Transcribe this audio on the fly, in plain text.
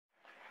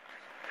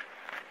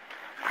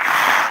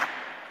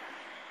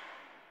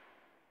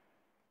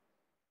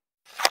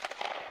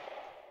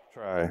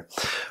Try.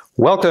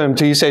 Welcome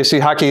to ECAC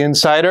Hockey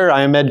Insider.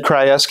 I am Ed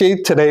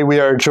Krajewski. Today we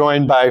are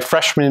joined by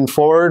freshman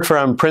forward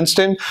from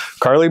Princeton,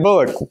 Carly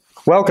Bullock.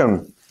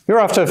 Welcome.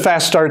 You're off to a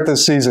fast start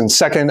this season,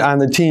 second on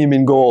the team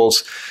in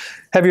goals.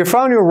 Have you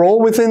found your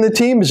role within the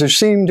team, as you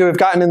seem to have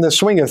gotten in the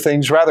swing of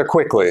things rather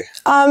quickly?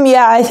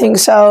 Yeah, I think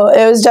so.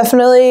 It was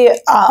definitely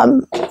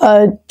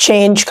a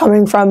change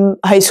coming from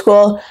high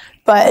school,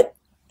 but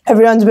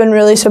everyone's been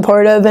really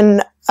supportive,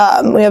 and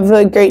we have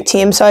a great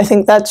team, so I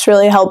think that's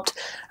really helped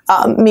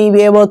me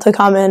be able to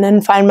come in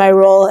and find my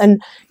role, and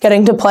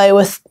getting to play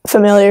with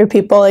familiar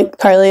people like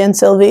Carly and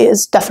Sylvie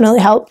has definitely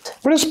helped.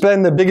 What has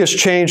been the biggest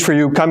change for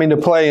you coming to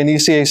play in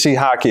ECAC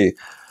hockey?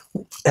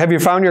 Have you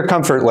found your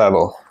comfort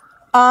level?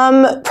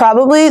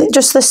 Probably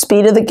just the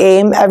speed of the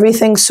game.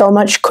 Everything's so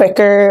much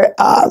quicker.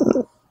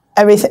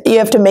 Everything, you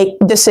have to make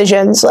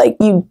decisions, like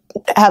you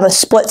have a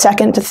split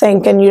second to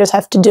think and you just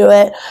have to do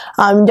it.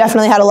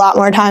 Definitely had a lot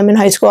more time in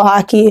high school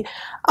hockey.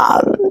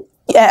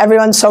 Yeah,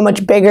 everyone's so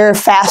much bigger,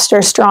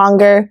 faster,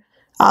 stronger.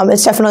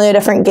 It's definitely a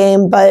different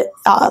game, but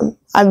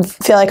I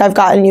feel like I've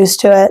gotten used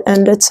to it,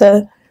 and it's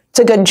a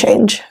good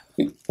change.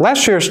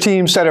 Last year's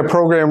team set a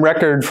program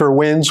record for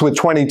wins with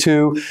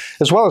 22,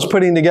 as well as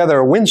putting together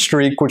a win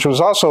streak, which was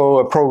also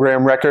a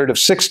program record of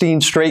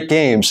 16 straight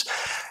games.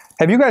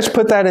 Have you guys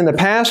put that in the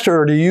past,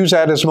 or do you use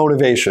that as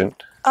motivation?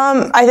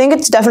 I think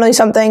it's definitely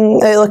something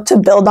they look to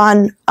build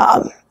on.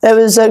 It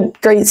was a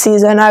great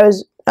season. I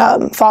was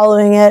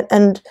following it,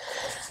 and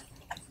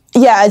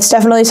yeah, it's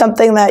definitely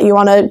something that you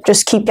want to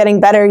just keep getting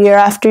better year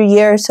after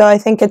year. So I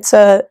think it's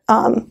they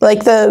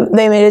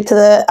made it to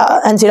the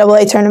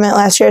NCAA tournament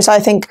last year. So I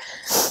think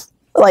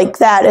like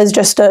that is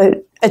just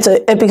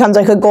it becomes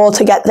like a goal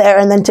to get there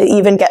and then to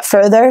even get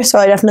further. So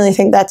I definitely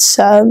think that's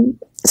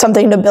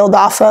something to build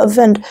off of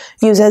and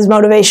use as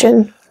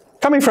motivation.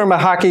 Coming from a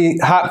hockey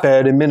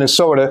hotbed in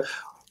Minnesota,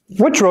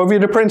 what drove you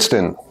to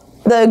Princeton?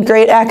 The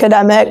great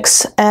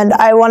academics, and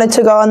I wanted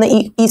to go on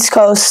the East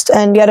Coast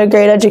and get a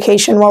great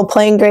education while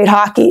playing great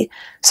hockey.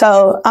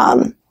 So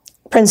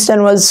Princeton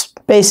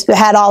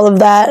had all of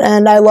that,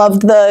 and I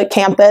loved the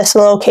campus. The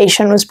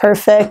location was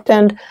perfect,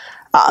 and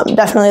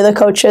definitely the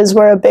coaches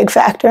were a big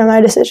factor in my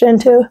decision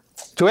too.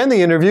 To end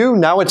the interview,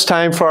 now it's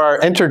time for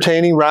our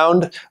entertaining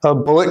round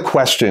of bullet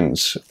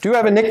questions. Do you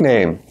have a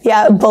nickname?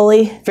 Yeah,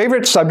 Bully.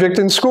 Favorite subject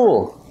in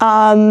school?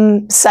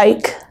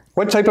 Psych.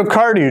 What type of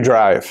car do you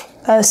drive?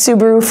 A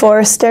Subaru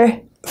Forester.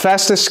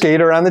 Fastest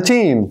skater on the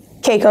team?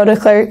 Keiko de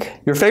Klerk.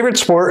 Your favorite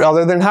sport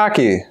other than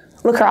hockey?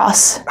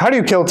 Lacrosse. How do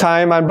you kill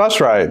time on bus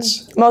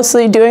rides?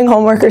 Mostly doing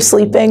homework or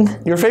sleeping.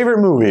 Your favorite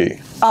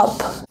movie?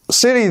 Up.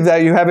 City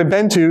that you haven't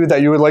been to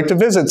that you would like to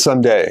visit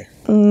someday?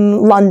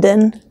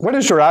 London. What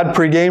is your odd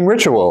pregame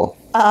ritual?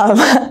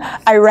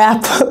 I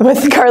rap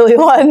with Carly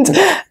Lund,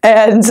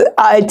 and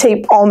I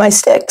tape all my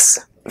sticks.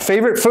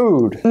 Favorite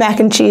food? Mac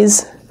and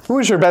cheese. Who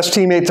is your best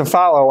teammate to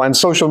follow on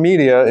social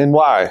media, and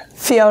why?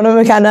 Fiona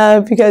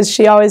McKenna, because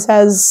she always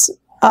has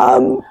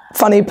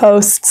funny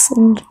posts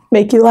and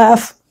make you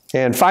laugh.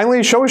 And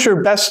finally, show us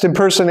your best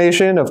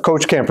impersonation of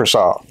Coach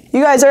Campersall.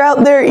 You guys are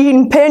out there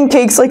eating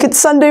pancakes like it's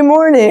Sunday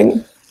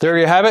morning. There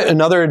you have it,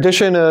 another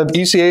edition of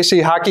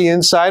ECAC Hockey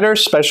Insider.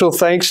 Special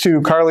thanks to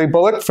Carly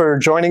Bullock for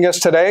joining us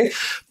today.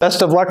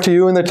 Best of luck to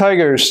you and the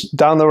Tigers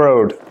down the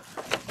road.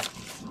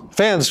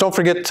 Fans, don't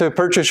forget to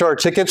purchase your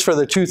tickets for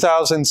the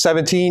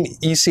 2017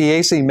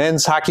 ECAC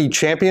Men's Hockey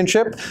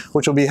Championship,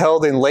 which will be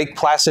held in Lake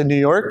Placid, New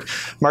York,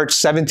 March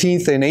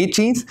 17th and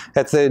 18th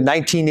at the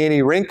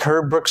 1980 rink,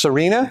 Herb Brooks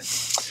Arena.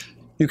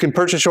 You can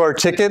purchase your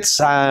tickets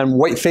on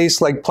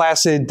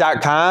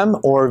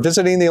whitefacelakeplacid.com or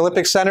visiting the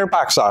Olympic Center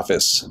box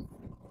office.